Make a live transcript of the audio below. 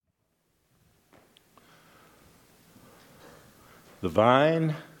the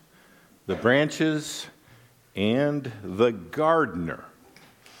vine, the branches, and the gardener.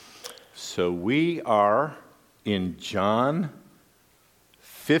 So we are in John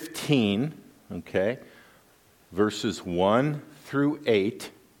 15, okay, verses 1 through 8.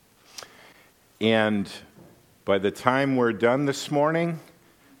 And by the time we're done this morning,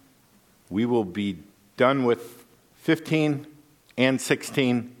 we will be done with 15 and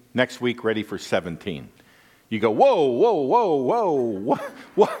 16 next week, ready for 17. You go, whoa,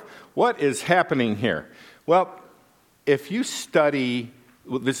 what is happening here? Well, if you study,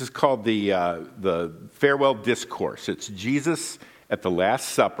 this is called the farewell discourse. It's Jesus at the Last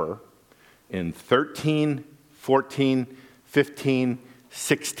Supper in 13, 14, 15,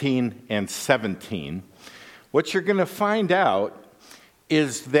 16, and 17. What you're going to find out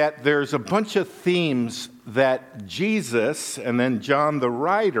is that there's a bunch of themes that Jesus and then John the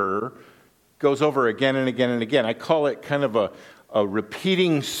writer goes over again and again and again. I call it kind of a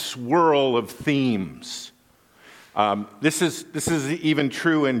repeating swirl of themes. This is even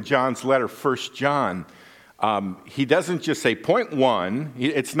true in John's letter, 1 John. He doesn't just say point one.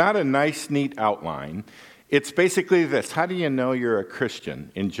 It's not a nice, neat outline. It's basically this. How do you know you're a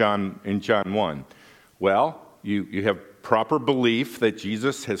Christian in John 1? Well, you have proper belief that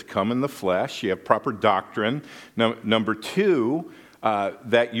Jesus has come in the flesh. You have proper doctrine. Number two,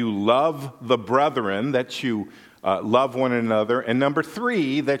 that you love the brethren, that you love one another. And number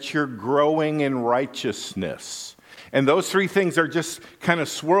three, that you're growing in righteousness. And those three things are just kind of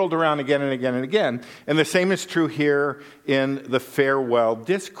swirled around again and again and again. And the same is true here in the farewell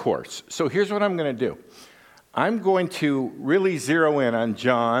discourse. So here's what I'm going to do. I'm going to really zero in on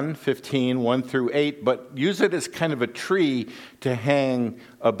John 15, 1 through 8, but use it as kind of a tree to hang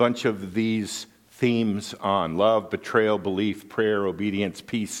a bunch of these themes on: love, betrayal, belief, prayer, obedience,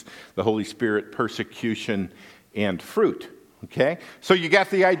 peace, the Holy Spirit, persecution, and fruit. Okay? So you got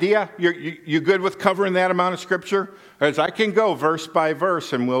the idea? You good with covering that amount of scripture? As I can go verse by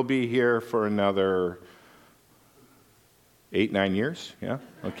verse, and we'll be here for another 8-9 years? Yeah?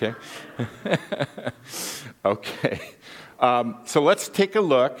 Okay. Okay. So let's take a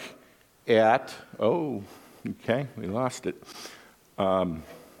look at, okay, we lost it.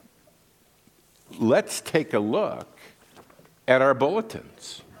 Let's take a look at our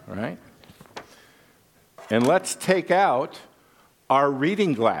bulletins, right? And let's take out our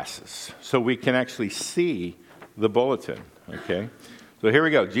reading glasses so we can actually see the bulletin, okay? So here we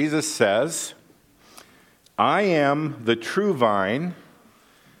go. Jesus says, I am the true vine,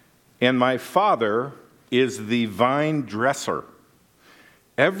 and my Father is the vine dresser.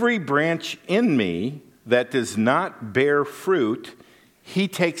 Every branch in me that does not bear fruit, he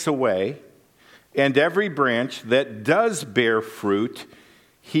takes away, and every branch that does bear fruit,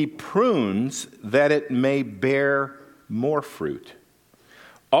 he prunes that it may bear more fruit.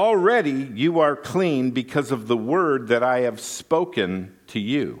 Already you are clean because of the word that I have spoken to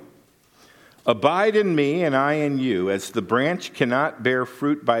you. Abide in me and I in you, as the branch cannot bear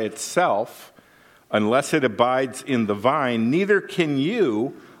fruit by itself unless it abides in the vine, neither can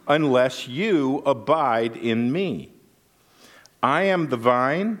you unless you abide in me. I am the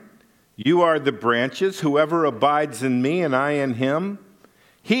vine, you are the branches. Whoever abides in me and I in him,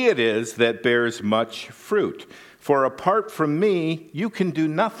 he it is that bears much fruit. For apart from me, you can do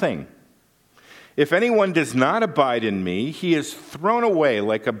nothing. If anyone does not abide in me, he is thrown away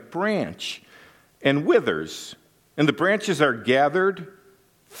like a branch and withers, and the branches are gathered,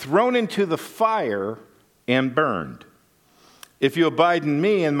 thrown into the fire, and burned. If you abide in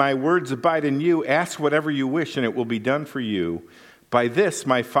me and my words abide in you, ask whatever you wish and it will be done for you. By this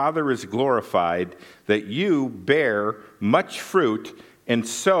my Father is glorified, that you bear much fruit and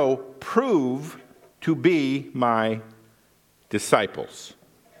so prove to be my disciples.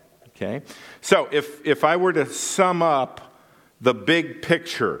 Okay? So if I were to sum up the big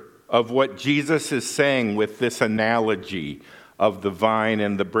picture of what Jesus is saying with this analogy of the vine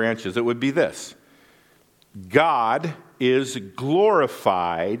and the branches, it would be this. God is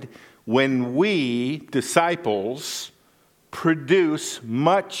glorified when we, disciples, produce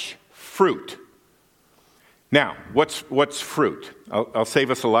much fruit. Now, what's fruit? I'll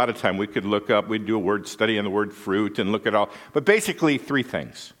save us a lot of time. We could look up, we'd do a word study on the word fruit and look at all. But basically, three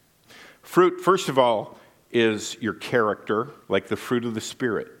things. Fruit, first of all, is your character, like the fruit of the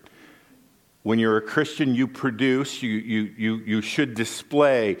Spirit. When you're a Christian, you produce, you should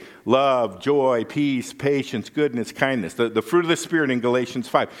display love, joy, peace, patience, goodness, kindness. The fruit of the Spirit in Galatians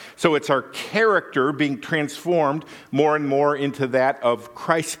 5. So it's our character being transformed more and more into that of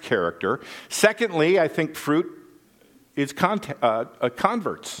Christ's character. Secondly, I think fruit is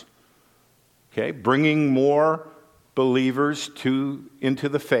converts. Okay, bringing more believers into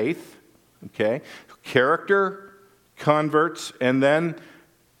the faith, okay? Character, converts, and then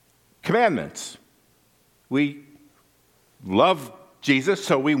commandments. We love Jesus,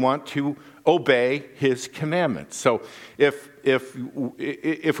 so we want to obey his commandments. So if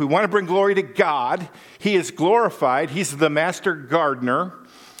we want to bring glory to God, he is glorified. He's the master gardener.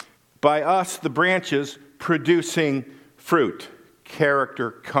 By us, the branches, producing fruit,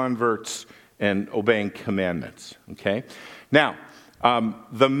 character, converts, and obeying commandments. Okay? Now,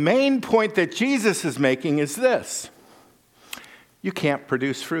 the main point that Jesus is making is this. You can't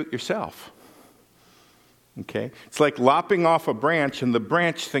produce fruit yourself. Okay? It's like lopping off a branch and the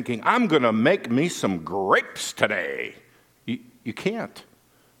branch thinking, I'm going to make me some grapes today. You can't.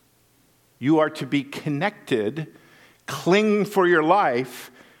 You are to be connected, cling for your life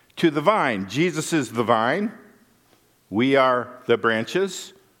to the vine. Jesus is the vine. We are the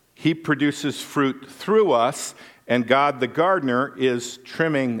branches. He produces fruit through us, and God the gardener is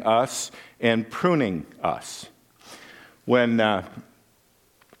trimming us and pruning us. When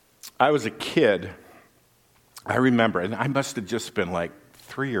I was a kid, I remember, and I must have just been like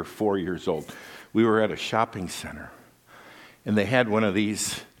 3 or 4 years old. We were at a shopping center, and they had one of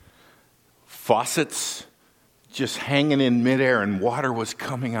these faucets just hanging in midair, and water was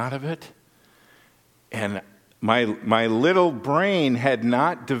coming out of it. And my little brain had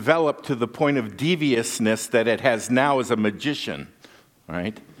not developed to the point of deviousness that it has now as a magician,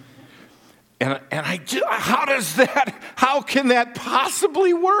 right? And how can that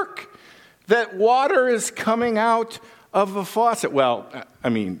possibly work? That water is coming out of a faucet. Well, I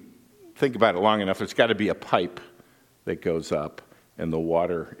mean, think about it long enough. There's got to be a pipe that goes up, and the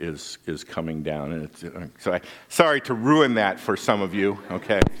water is coming down. And sorry to ruin that for some of you.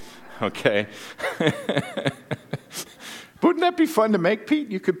 Okay. Wouldn't that be fun to make, Pete?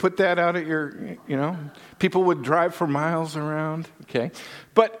 You could put that out at your, people would drive for miles around. Okay,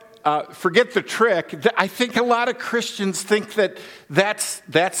 but forget the trick. I think a lot of Christians think that that's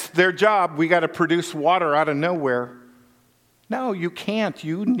their job. We got to produce water out of nowhere. No, you can't.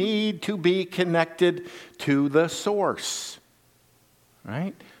 You need to be connected to the source.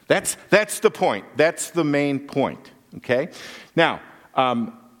 Right? That's the point. That's the main point. Okay? Now,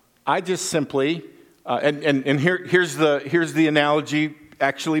 I just simply, here's the analogy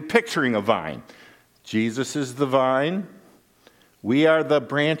actually picturing a vine. Jesus is the vine. We are the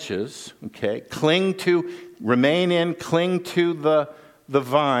branches, okay? Cling to the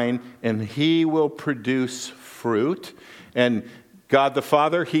vine, and he will produce fruit. And God the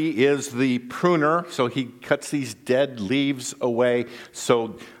Father, he is the pruner, so he cuts these dead leaves away.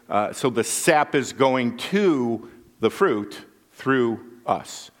 So the sap is going to the fruit through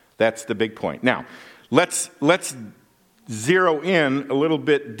us. That's the big point. Now, let's zero in a little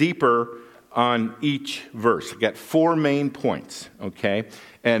bit deeper on each verse. I've got 4 main points, okay?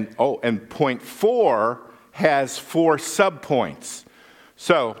 And point 4 has 4 subpoints.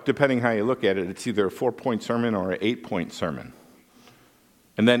 So, depending how you look at it, it's either a 4-point sermon or an 8-point sermon.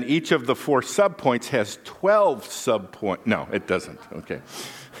 And then each of the 4 subpoints has 12 subpoints. No, it doesn't. Okay.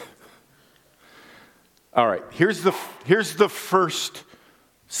 All right, here's the first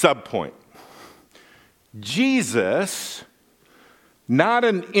subpoint. Jesus, not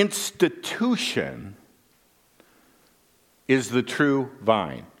an institution, is the true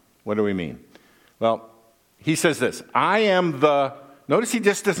vine. What do we mean? Well, he says this, notice he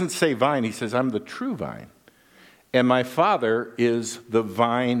just doesn't say vine, he says, I'm the true vine. And my Father is the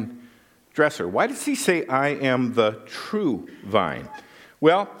vine dresser. Why does he say, I am the true vine?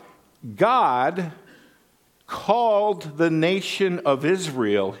 Well, God called the nation of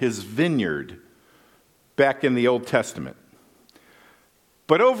Israel his vineyard back in the Old Testament.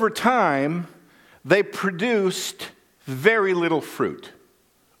 But over time, they produced very little fruit,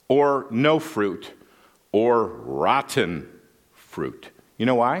 or no fruit, or rotten fruit. You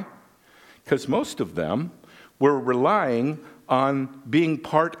know why? Because most of them were relying on being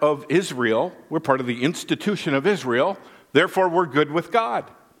part of Israel. We're part of the institution of Israel, therefore we're good with God.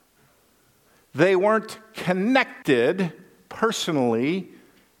 They weren't connected personally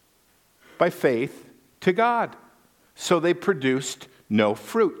by faith to God. So they produced no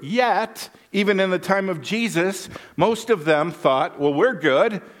fruit. Yet, even in the time of Jesus, most of them thought, well, we're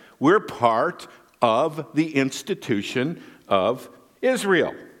good. We're part of the institution of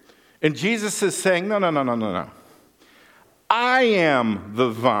Israel. And Jesus is saying, no. I am the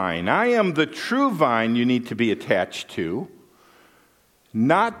vine. I am the true vine you need to be attached to.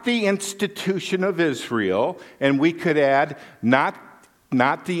 Not the institution of Israel, and we could add, not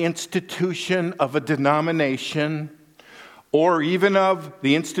the institution of a denomination, or even of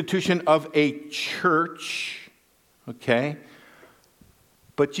the institution of a church, okay?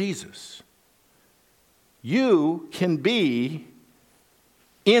 But Jesus. You can be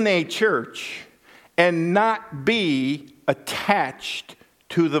in a church and not be attached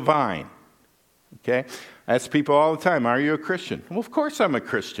to the vine, okay? I ask people all the time, are you a Christian? Well, of course I'm a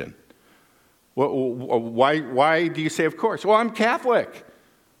Christian. Why do you say of course? Well, I'm Catholic,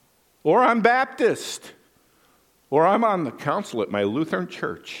 or I'm Baptist, or I'm on the council at my Lutheran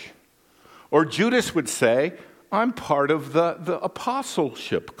church. Or Judas would say, I'm part of the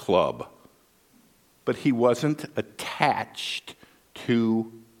apostleship club. But he wasn't attached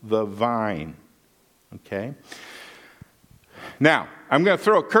to the vine, okay? Now, I'm going to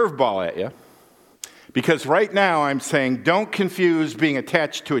throw a curveball at you, because right now I'm saying don't confuse being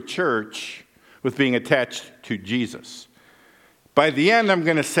attached to a church with being attached to Jesus. By the end, I'm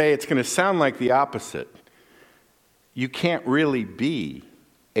going to say it's going to sound like the opposite. You can't really be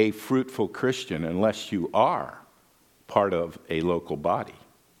a fruitful Christian unless you are part of a local body,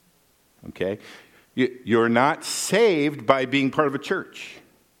 okay? You're not saved by being part of a church.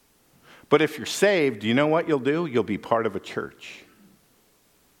 But if you're saved, you know what you'll do? You'll be part of a church.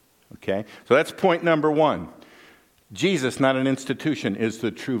 Okay? So that's point number one. Jesus, not an institution, is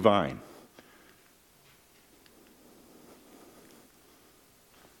the true vine.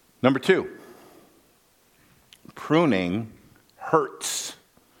 Number two, pruning hurts,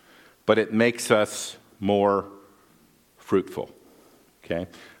 but it makes us more fruitful. Okay?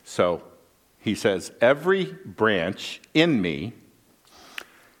 So he says, every branch in me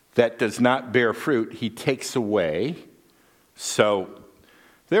that does not bear fruit, he takes away. So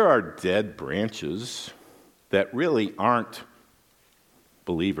there are dead branches that really aren't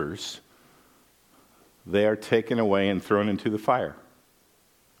believers. They are taken away and thrown into the fire.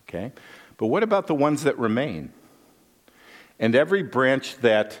 Okay? But what about the ones that remain? And every branch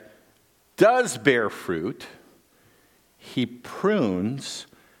that does bear fruit, he prunes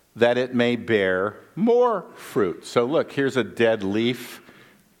that it may bear more fruit. So look, here's a dead leaf.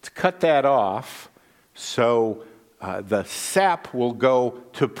 To cut that off so the sap will go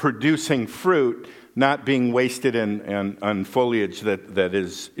to producing fruit, not being wasted on foliage that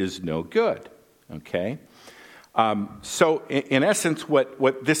is no good. Okay? So in essence,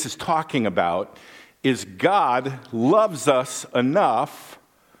 what this is talking about is God loves us enough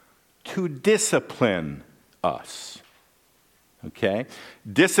to discipline us. Okay?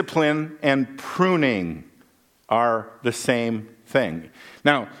 Discipline and pruning are the same thing.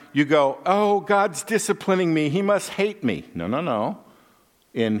 Now, you go, oh, God's disciplining me. He must hate me. No.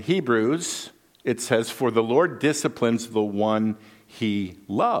 In Hebrews, it says, for the Lord disciplines the one he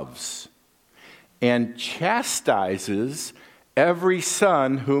loves and chastises every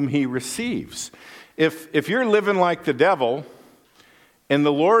son whom he receives. If you're living like the devil and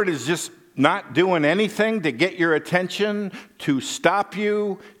the Lord is just not doing anything to get your attention, to stop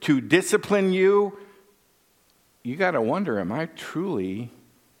you, to discipline you, you got to wonder, am I truly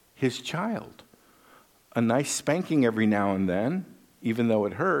his child? A nice spanking every now and then, even though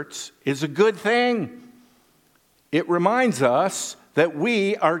it hurts, is a good thing. It reminds us that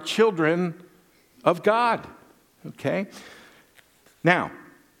we are children of God. Okay? Now,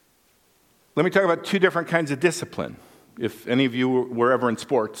 let me talk about two different kinds of discipline. If any of you were ever in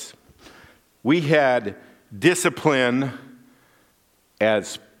sports, we had discipline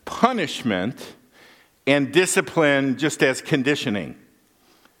as punishment and discipline just as conditioning.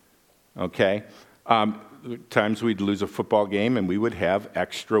 Okay? Times we'd lose a football game and we would have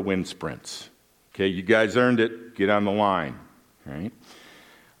extra wind sprints. Okay, you guys earned it, get on the line. Right?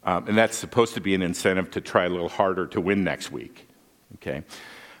 And that's supposed to be an incentive to try a little harder to win next week. Okay?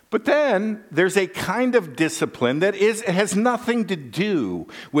 But then there's a kind of discipline that has nothing to do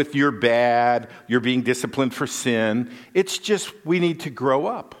with you're bad, you're being disciplined for sin. It's just we need to grow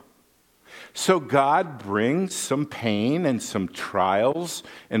up. So God brings some pain and some trials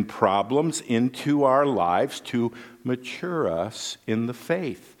and problems into our lives to mature us in the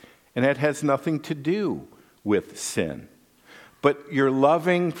faith. And that has nothing to do with sin. But your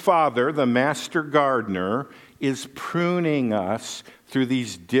loving Father, the master gardener, is pruning us through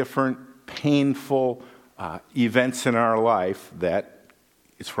these different painful events in our life that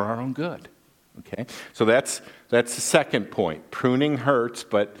is for our own good. Okay? So that's the second point. Pruning hurts,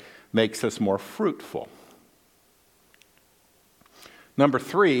 but makes us more fruitful. Number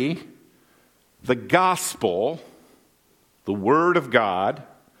 3, the gospel, the word of God,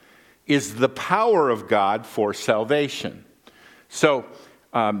 is the power of God for salvation. So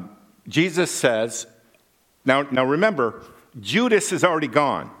Jesus says, now remember, Judas is already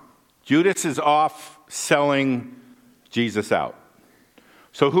gone. Judas is off selling Jesus out.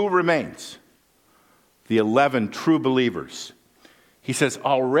 So who remains? the 11 true believers. He says,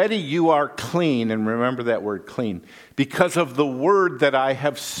 already you are clean, and remember that word clean, because of the word that I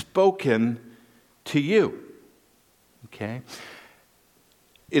have spoken to you. Okay?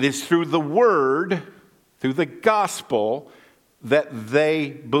 It is through the word, through the gospel, that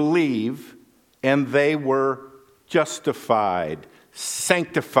they believe, and they were justified,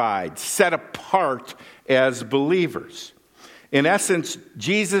 sanctified, set apart as believers. In essence,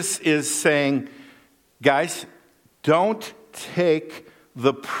 Jesus is saying, guys, don't take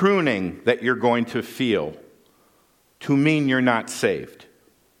the pruning that you're going to feel to mean you're not saved.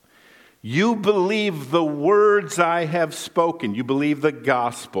 You believe the words I have spoken. You believe the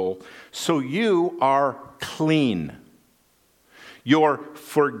gospel, so you are clean. You're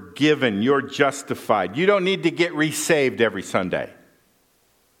forgiven. You're justified. You don't need to get resaved every Sunday.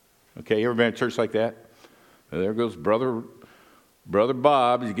 Okay, you ever been at church like that? There goes Brother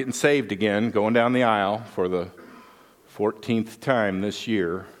Bob. He's getting saved again, going down the aisle for the 14th time this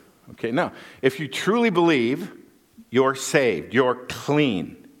year. Okay, now, if you truly believe, you're saved. You're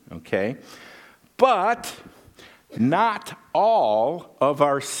clean. Okay? But not all of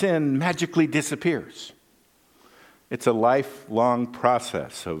our sin magically disappears. It's a lifelong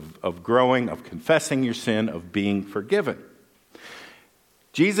process of growing, of confessing your sin, of being forgiven.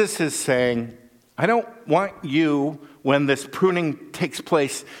 Jesus is saying, I don't want you, when this pruning takes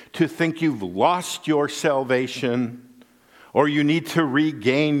place, to think you've lost your salvation or you need to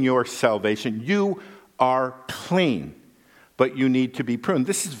regain your salvation. You are clean, but you need to be pruned.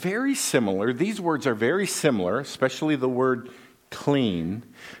 This is very similar. These words are very similar, especially the word clean,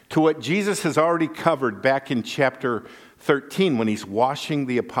 to what Jesus has already covered back in chapter 13 when he's washing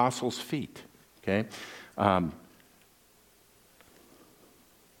the apostles' feet. Okay? Am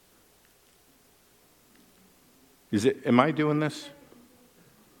I doing this?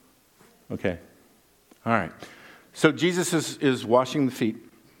 Okay. All right. So Jesus is washing the feet.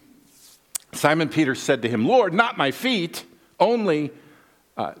 Simon Peter said to him, Lord, not my feet, only.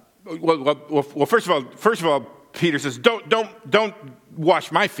 First of all, Peter says, don't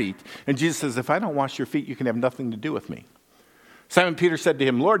wash my feet. And Jesus says, if I don't wash your feet, you can have nothing to do with me. Simon Peter said to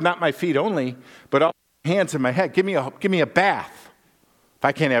him, Lord, not my feet only, but all my hands and my head. Give me a bath if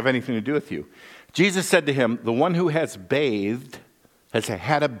I can't have anything to do with you. Jesus said to him, the one who has bathed, has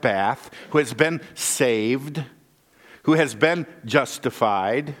had a bath, who has been saved, who has been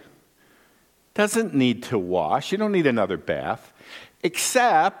justified, doesn't need to wash. You don't need another bath,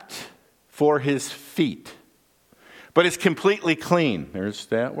 except for his feet. But is completely clean. There's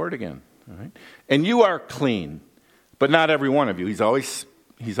that word again. All right? And you are clean, but not every one of you. He's always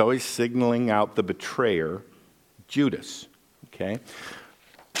signaling out the betrayer, Judas. Okay?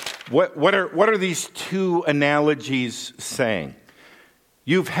 What are these two analogies saying?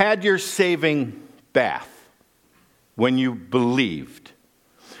 You've had your saving bath when you believed.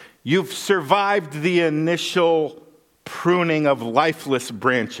 You've survived the initial pruning of lifeless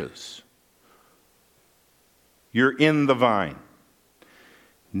branches. You're in the vine.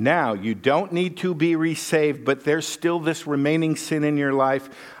 Now, you don't need to be resaved, but there's still this remaining sin in your life.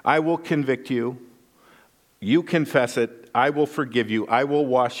 I will convict you. You confess it. I will forgive you. I will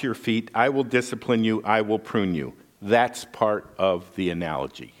wash your feet. I will discipline you. I will prune you. That's part of the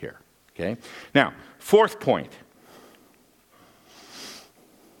analogy here. Okay? Now, fourth point.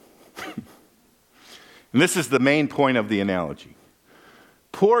 And this is the main point of the analogy.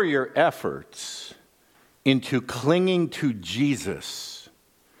 Pour your efforts into clinging to Jesus,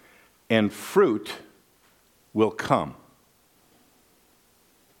 and fruit will come.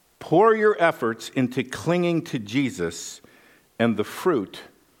 Pour your efforts into clinging to Jesus, and the fruit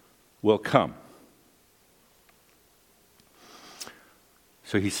will come.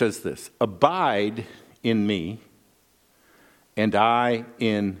 So he says this, abide in me, and I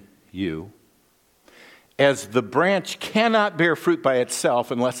in you. As the branch cannot bear fruit by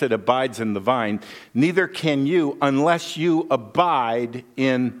itself unless it abides in the vine, neither can you unless you abide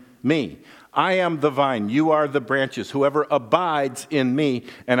in me. I am the vine, you are the branches. Whoever abides in me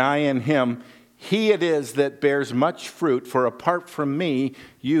and I in him, he it is that bears much fruit, for apart from me,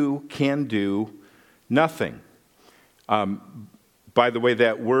 you can do nothing. By the way,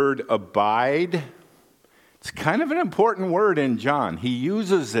 that word abide, it's kind of an important word in John. He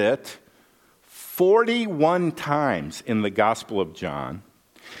uses it 41 times in the Gospel of John.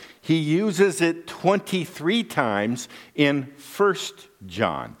 He uses it 23 times in 1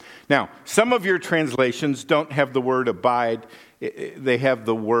 John. Now, some of your translations don't have the word abide. They have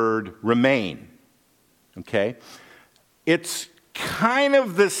the word remain. Okay? It's kind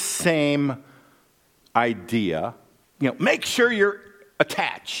of the same idea. Make sure you're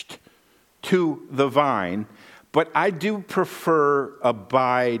attached to the vine, but I do prefer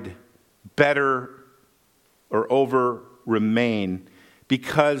abide better or over remain,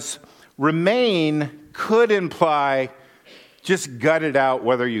 because remain could imply just gut it out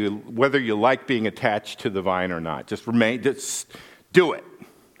whether you like being attached to the vine or not. Just remain, just do it,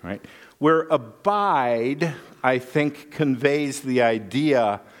 right? Where abide, I think, conveys the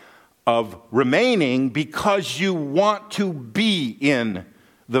idea of remaining because you want to be in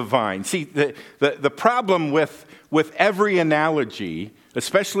the vine. See, the problem with every analogy,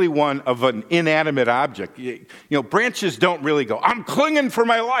 especially one of an inanimate object, branches don't really go, I'm clinging for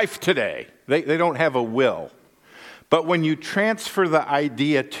my life today. They don't have a will. But when you transfer the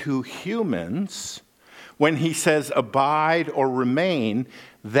idea to humans, when he says abide or remain,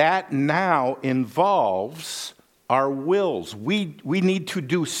 that now involves our wills. We need to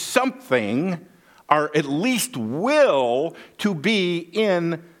do something, or at least will, to be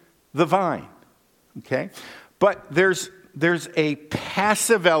in the vine. Okay? But there's a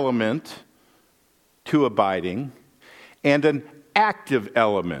passive element to abiding and an active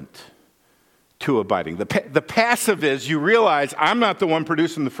element to abiding. The passive is you realize I'm not the one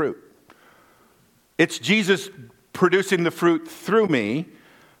producing the fruit. It's Jesus producing the fruit through me.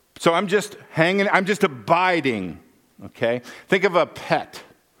 So I'm just abiding, okay? Think of a pet.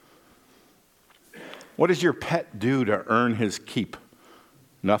 What does your pet do to earn his keep?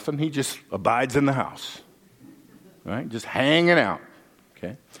 Nothing. He just abides in the house, right? Just hanging out,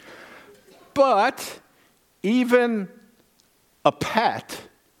 okay? But even a pet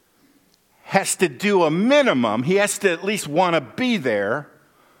has to do a minimum. He has to at least want to be there,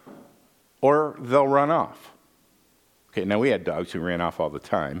 or they'll run off. Okay, now we had dogs who ran off all the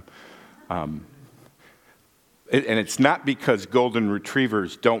time. And it's not because golden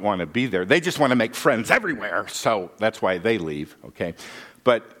retrievers don't want to be there. They just want to make friends everywhere, so that's why they leave, okay?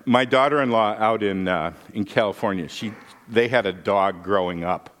 But my daughter-in-law out in California, they had a dog growing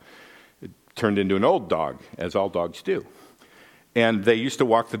up. It turned into an old dog, as all dogs do. And they used to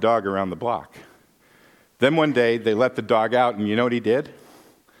walk the dog around the block. Then one day, they let the dog out, and you know what he did?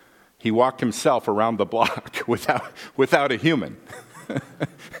 He walked himself around the block without a human.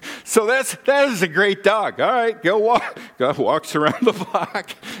 So that is a great dog. All right, go walk. God walks around the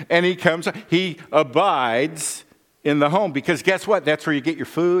block, and he abides in the home, because guess what? That's where you get your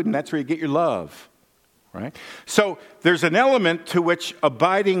food, and that's where you get your love, right? So there's an element to which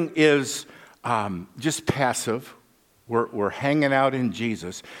abiding is just passive. We're hanging out in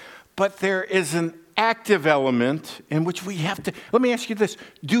Jesus. But there is an active element in which we have to. Let me ask you this.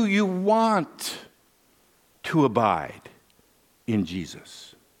 Do you want to abide in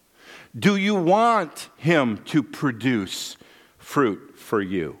Jesus? Do you want him to produce fruit for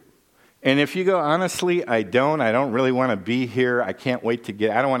you? And if you go, honestly, I don't really want to be here. I can't wait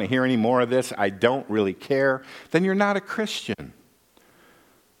I don't want to hear any more of this. I don't really care. Then you're not a Christian.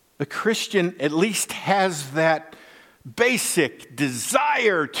 The Christian at least has that basic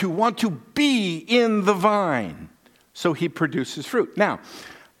desire to want to be in the vine. So he produces fruit. Now,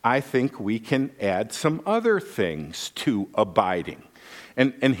 I think we can add some other things to abiding.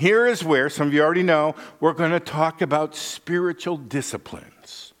 And here is where, some of you already know, we're going to talk about spiritual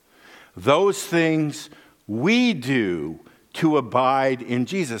disciplines. Those things we do to abide in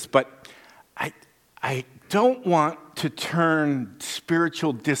Jesus. But I don't want to turn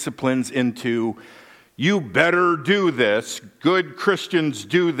spiritual disciplines into, you better do this. Good Christians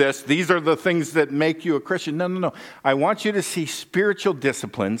do this. These are the things that make you a Christian. No. I want you to see spiritual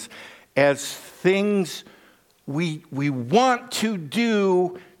disciplines as things we want to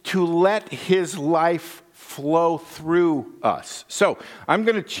do to let his life flow through us. So I'm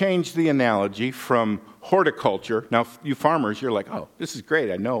going to change the analogy from horticulture. Now, you farmers, you're like, oh, this is great.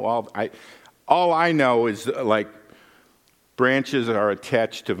 I know all I know is like branches that are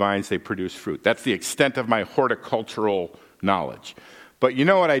attached to vines, they produce fruit. That's the extent of my horticultural knowledge. But you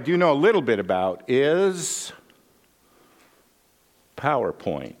know what I do know a little bit about is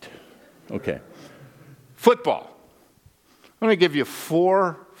PowerPoint. Okay. Football. I'm going to give you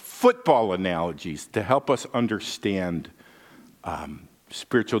 4 football analogies to help us understand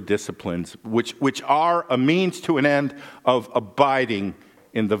spiritual disciplines, which are a means to an end of abiding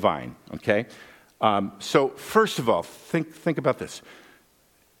in the vine, okay? So first of all, think about this.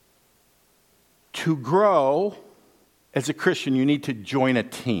 To grow as a Christian, you need to join a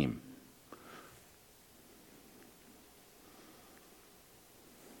team.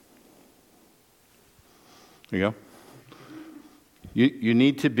 There you go. You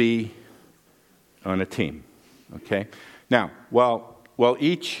need to be on a team, okay? Now, while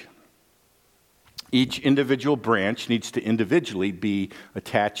each Each individual branch needs to individually be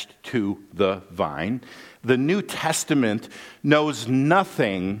attached to the vine. The New Testament knows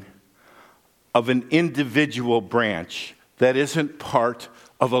nothing of an individual branch that isn't part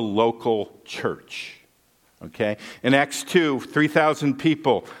of a local church. Okay? In Acts 2, 3,000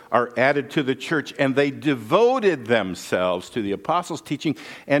 people are added to the church, and they devoted themselves to the apostles' teaching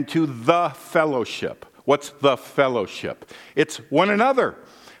and to the fellowship. What's the fellowship? It's one another.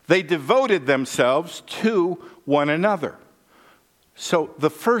 They devoted themselves to one another. So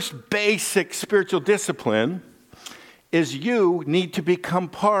the first basic spiritual discipline is you need to become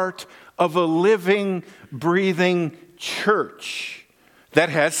part of a living, breathing church that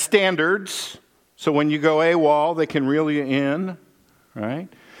has standards. So when you go AWOL, they can reel you in, right?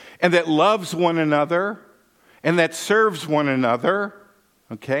 And that loves one another and that serves one another,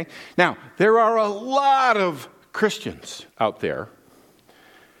 okay? Now, there are a lot of Christians out there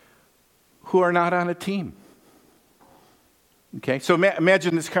who are not on a team. Okay, so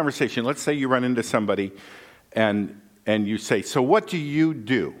imagine this conversation. Let's say you run into somebody and you say, so what do you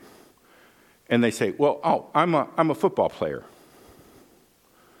do? And they say, well, I'm a football player.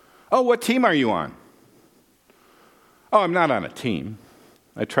 Oh, what team are you on? Oh, I'm not on a team.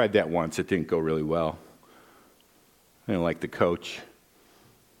 I tried that once. It didn't go really well. I didn't like the coach.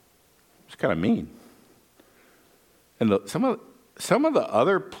 It's kind of mean. And some of the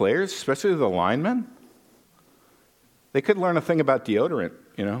other players, especially the linemen, they could learn a thing about deodorant,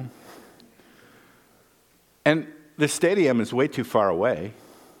 you know. And the stadium is way too far away.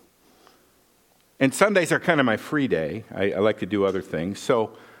 And Sundays are kind of my free day. I like to do other things.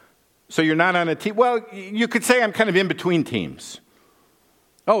 So you're not on a team. Well, you could say I'm kind of in between teams.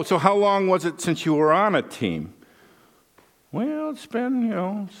 Oh, so how long was it since you were on a team? Well, it's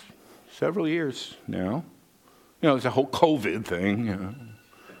been, several years now. It's a whole COVID thing,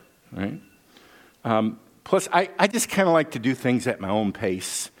 right? Plus, I just kind of like to do things at my own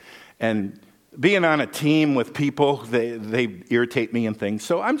pace. And being on a team with people, they irritate me and things.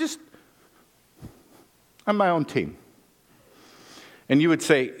 So I'm my own team. And you would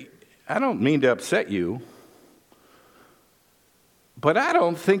say, I don't mean to upset you, but I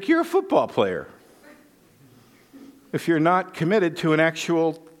don't think you're a football player if you're not committed to an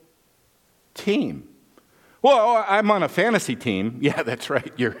actual team. Well, I'm on a fantasy team. Yeah, that's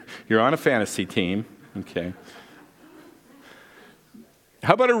right. You're on a fantasy team. Okay.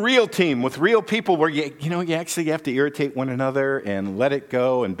 How about a real team with real people where you actually have to irritate one another and let it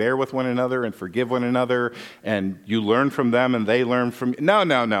go and bear with one another and forgive one another and you learn from them and they learn from you?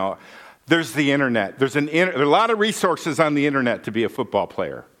 No. There's the internet. There are a lot of resources on the internet to be a football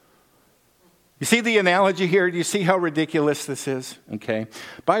player. You see the analogy here? Do you see how ridiculous this is? Okay.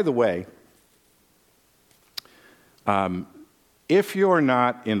 By the way, if you're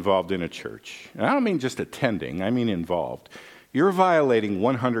not involved in a church, and I don't mean just attending, I mean involved, you're violating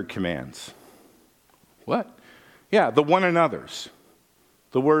 100 commands. What? Yeah, the one another's.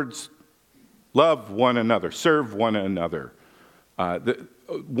 The words love one another, serve one another. The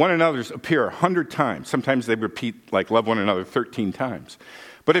one another's appear 100 times. Sometimes they repeat like love one another 13 times.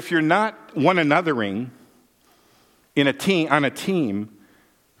 But if you're not one anothering on a team,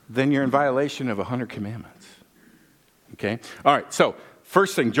 then you're in violation of 100 commandments. Okay? All right, so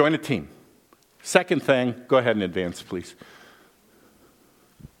first thing, join a team. Second thing, go ahead and advance, please.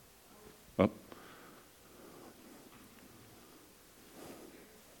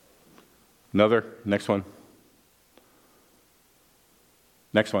 Another, next one.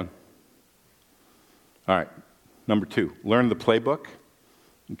 Next one. All right, number 2, learn the playbook.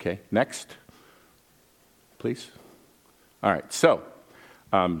 Okay, next, please. All right, so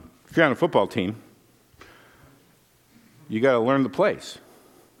if you're on a football team, you got to learn the plays,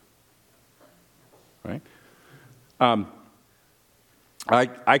 right?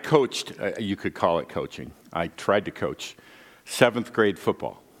 I coached, you could call it coaching. I tried to coach 7th grade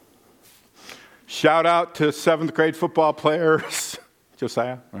football. Shout out to 7th grade football players.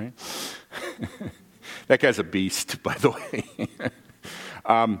 Josiah, right? That guy's a beast, by the way.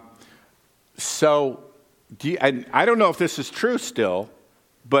 I don't know if this is true still,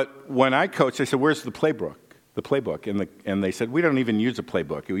 but when I coached, they said, where's the playbook? And they said, we don't even use a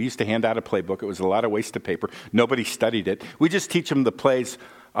playbook. We used to hand out a playbook. It was a lot of waste of paper. Nobody studied it. We just teach them the plays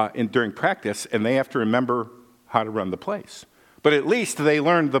during practice, and they have to remember how to run the plays. But at least they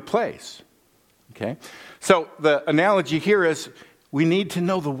learned the plays. Okay? So the analogy here is we need to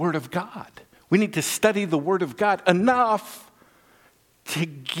know the Word of God. We need to study the Word of God enough to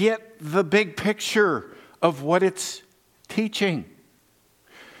get the big picture of what it's teaching.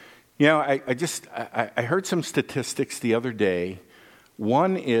 I heard some statistics the other day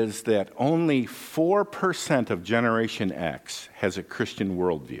One is that only 4% of Generation X has a Christian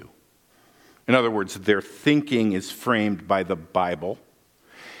worldview. In other words, their thinking is framed by the Bible.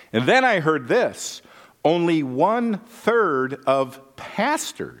 And then I heard this: only 1/3 of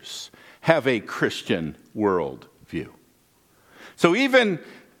pastors have a Christian worldview. So even,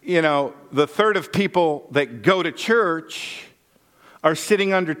 the third of people that go to church are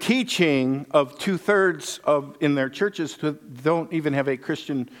sitting under teaching of 2/3 in their churches who don't even have a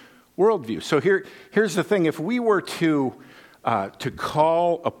Christian worldview. So here's the thing: if we were to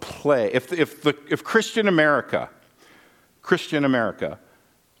call a play, if Christian America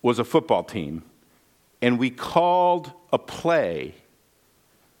was a football team, and we called a play,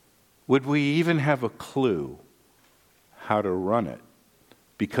 would we even have a clue how to run it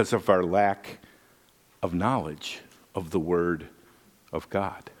because of our lack of knowledge of the Word of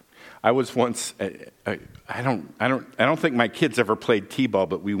God? I was once, I don't think my kids ever played t-ball,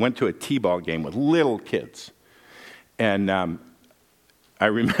 but we went to a t-ball game with little kids. And I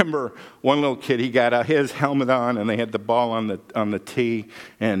remember one little kid, he got his helmet on, and they had the ball on the tee.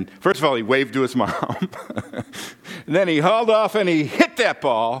 And first of all, he waved to his mom. And then he hauled off and he hit that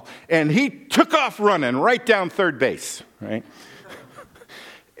ball, and he took off running right down third base, right?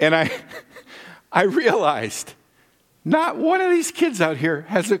 And I realized not one of these kids out here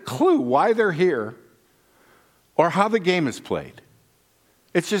has a clue why they're here or how the game is played.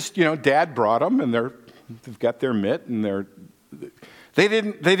 It's just, Dad brought them, and they've got their mitt, and they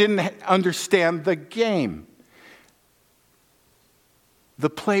didn't understand the game, the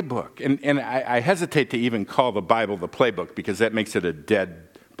playbook. And I hesitate to even call the Bible the playbook, because that makes it a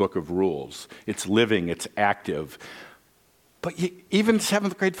dead book of rules. It's living, it's active. But even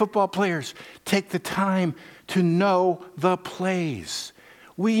 7th grade football players take the time to know the plays.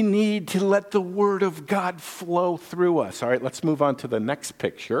 We need to let the Word of God flow through us. All right, let's move on to the next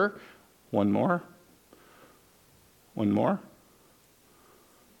picture. One more. Is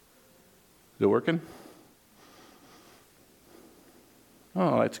it working?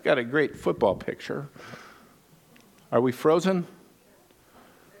 Oh, it's got a great football picture. Are we frozen?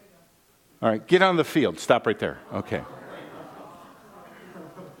 All right, get on the field. Stop right there. Okay.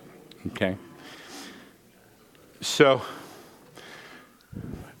 So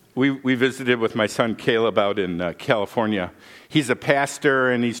we visited with my son Caleb out in California. He's a pastor,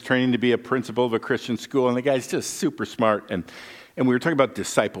 and he's training to be a principal of a Christian school, and the guy's just super smart. And we were talking about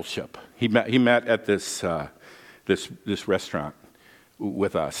discipleship. He met at this restaurant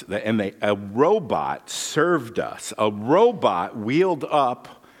with us, and a robot served us. A robot wheeled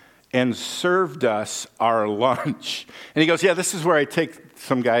up and served us our lunch. And he goes, "Yeah, this is where I take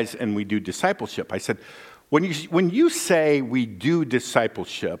some guys and we do discipleship." I said, when you say we do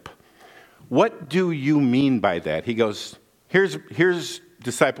discipleship, what do you mean by that? He goes, here's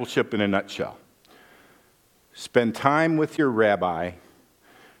discipleship in a nutshell. Spend time with your rabbi,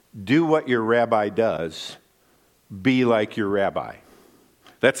 do what your rabbi does, be like your rabbi.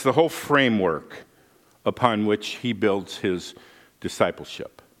 That's the whole framework upon which he builds his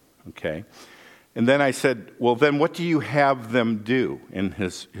discipleship, okay? And then I said, well, then what do you have them do? And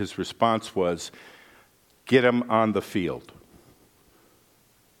his response was, get them on the field.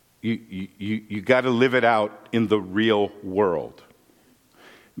 You got to live it out in the real world.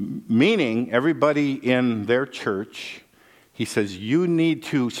 Meaning, everybody in their church, he says, you need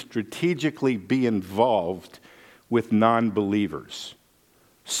to strategically be involved with non-believers.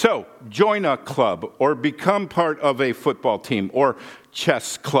 So, join a club or become part of a football team or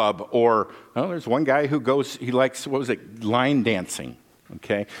chess club, or, there's one guy who he likes, line dancing,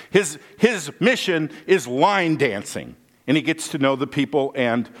 okay? His mission is line dancing, and he gets to know the people,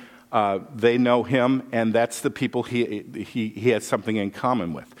 and they know him, and that's the people he has something in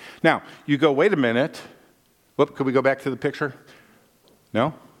common with. Now, you go, wait a minute. Could we go back to the picture?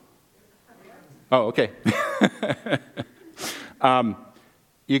 No? Oh, okay.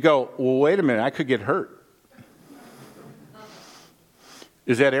 You go, well, wait a minute, I could get hurt.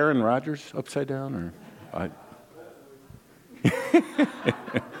 Is that Aaron Rodgers upside down? Or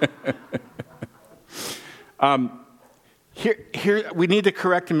Here we need to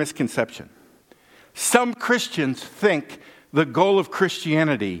correct a misconception. Some Christians think the goal of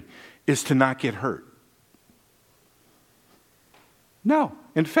Christianity is to not get hurt. No.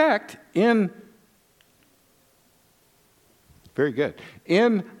 In fact, very good.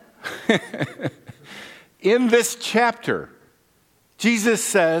 In this chapter, Jesus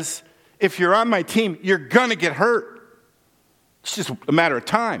says, if you're on my team, you're going to get hurt. It's just a matter of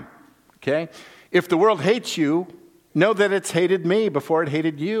time, okay? If the world hates you, know that it's hated me before it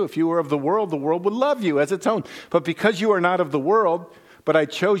hated you. If you were of the world would love you as its own. But because you are not of the world, but I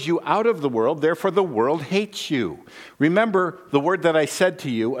chose you out of the world, therefore the world hates you. Remember the word that I said to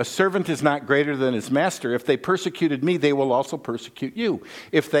you, a servant is not greater than his master. If they persecuted me, they will also persecute you.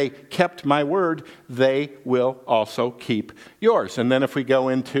 If they kept my word, they will also keep yours. And then if we go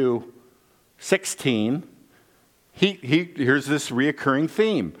into 16, here's this reoccurring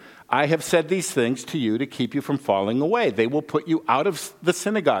theme. I have said these things to you to keep you from falling away. They will put you out of the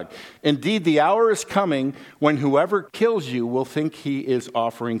synagogue. Indeed, the hour is coming when whoever kills you will think he is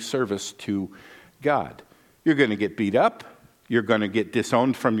offering service to God. You're going to get beat up. You're going to get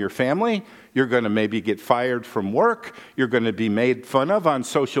disowned from your family. You're going to maybe get fired from work. You're going to be made fun of on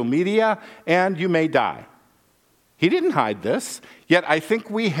social media, and you may die. He didn't hide this. Yet I think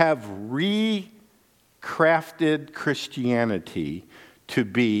we have recrafted Christianity to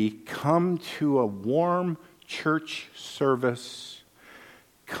be, come to a warm church service,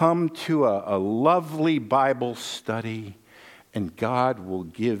 come to a lovely Bible study, and God will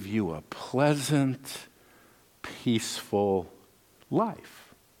give you a pleasant, peaceful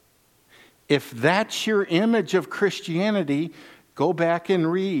life. If that's your image of Christianity, go back and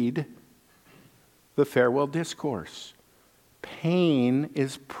read the Farewell Discourse. Pain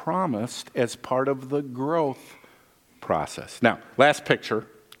is promised as part of the growth process. Now, last picture.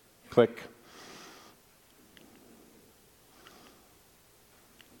 Click.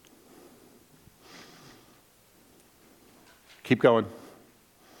 Keep going.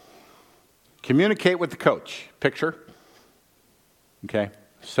 Communicate with the coach. Picture. Okay,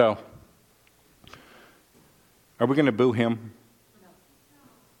 so are we going to boo him?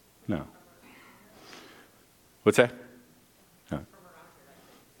 No. What's that? No.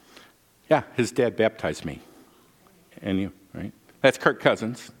 Yeah, his dad baptized me. And you, right? That's Kirk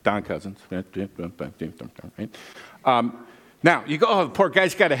Cousins, Don Cousins. Right? Now, you go, oh, the poor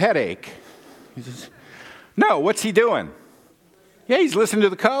guy's got a headache. He says, no, what's he doing? Yeah, he's listening to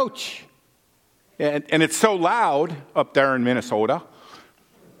the coach. And it's so loud up there in Minnesota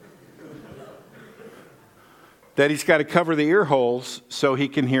that he's got to cover the ear holes so he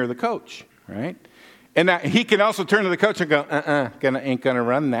can hear the coach, right? And he can also turn to the coach and go, ain't going to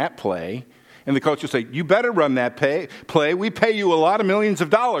run that play. And the coach will say, you better run that play. We pay you a lot of millions of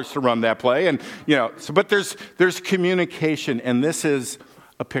dollars to run that play. And, but there's communication, and this is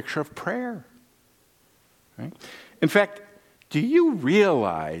a picture of prayer. Right? In fact, do you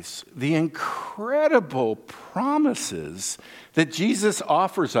realize the incredible promises that Jesus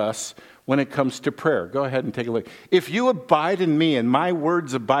offers us when it comes to prayer? Go ahead and take a look. If you abide in me and my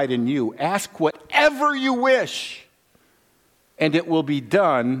words abide in you, ask whatever you wish, and it will be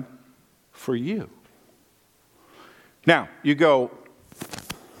done for you. Now, you go,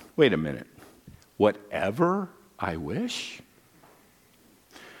 wait a minute, whatever I wish?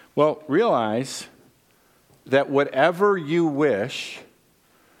 Well, realize that whatever you wish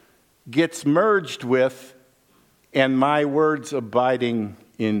gets merged with, and my words abiding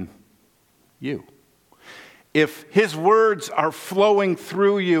in you. If his words are flowing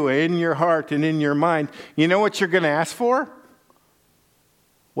through you in your heart and in your mind, you know what you're going to ask for?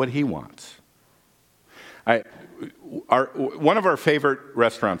 What he wants. One of our favorite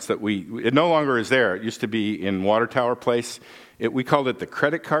restaurants that it no longer is there. It used to be in Water Tower Place. We called it the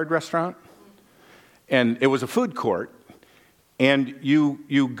Credit Card Restaurant. And it was a food court. And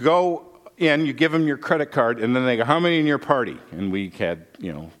you go in, you give them your credit card, and then they go, how many in your party? And we had,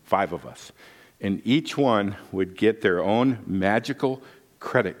 5 of us. And each one would get their own magical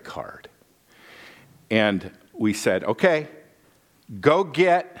credit card. And we said, okay, go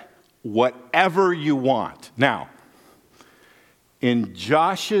get whatever you want. Now, in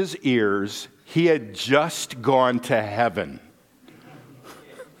Josh's ears, he had just gone to heaven.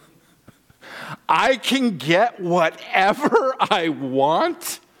 I can get whatever I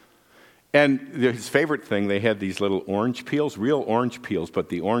want? And his favorite thing, they had these little orange peels, real orange peels, but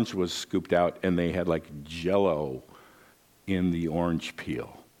the orange was scooped out, and they had like Jell-O in the orange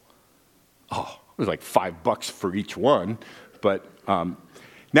peel. Oh, it was like $5 for each one. But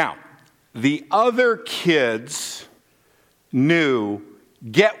now, the other kids knew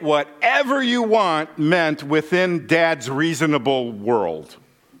get whatever you want meant within Dad's reasonable world.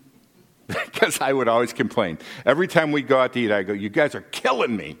 Because I would always complain. Every time we'd go out to eat, I go, you guys are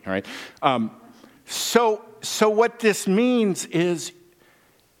killing me. All right? So what this means is,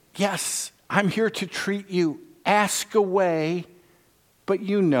 yes, I'm here to treat you. Ask away, but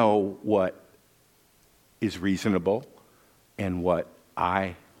you know what is reasonable and what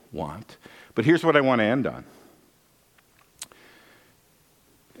I want. But here's what I want to end on.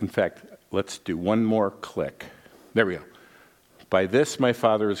 In fact, let's do one more click. There we go. By this my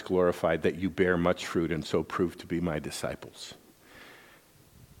Father is glorified, that you bear much fruit and so prove to be my disciples.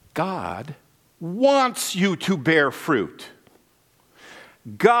 God wants you to bear fruit.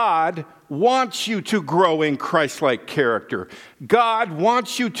 God wants you to grow in Christ-like character. God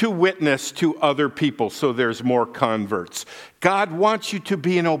wants you to witness to other people so there's more converts. God wants you to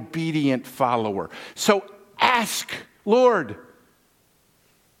be an obedient follower. So ask, Lord,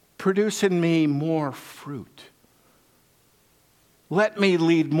 produce in me more fruit. Let me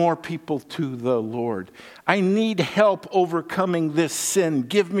lead more people to the Lord. I need help overcoming this sin.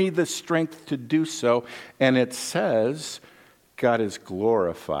 Give me the strength to do so. And it says God is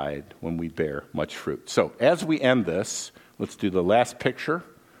glorified when we bear much fruit. So as we end this, let's do the last picture,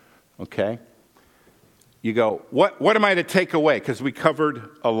 okay? You go, what am I to take away? Because we covered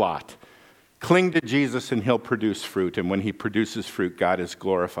a lot. Cling to Jesus and he'll produce fruit. And when he produces fruit, God is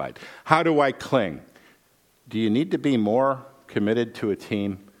glorified. How do I cling? Do you need to be more committed to a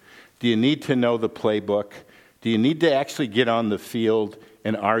team? Do you need to know the playbook? Do you need to actually get on the field?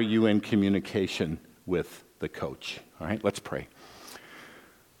 And are you in communication with the coach? All right, let's pray.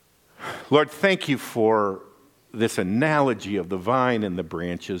 Lord, thank you for this analogy of the vine and the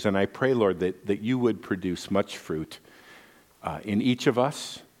branches. And I pray, Lord, that you would produce much fruit in each of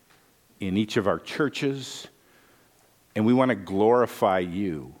us, in each of our churches. And we want to glorify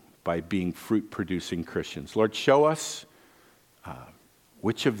you by being fruit-producing Christians. Lord, show us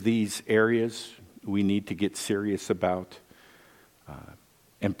which of these areas we need to get serious about,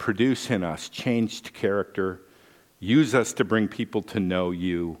 and produce in us changed character. Use us to bring people to know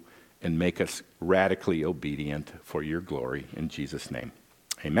you and make us radically obedient for your glory. In Jesus' name,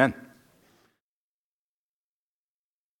 amen.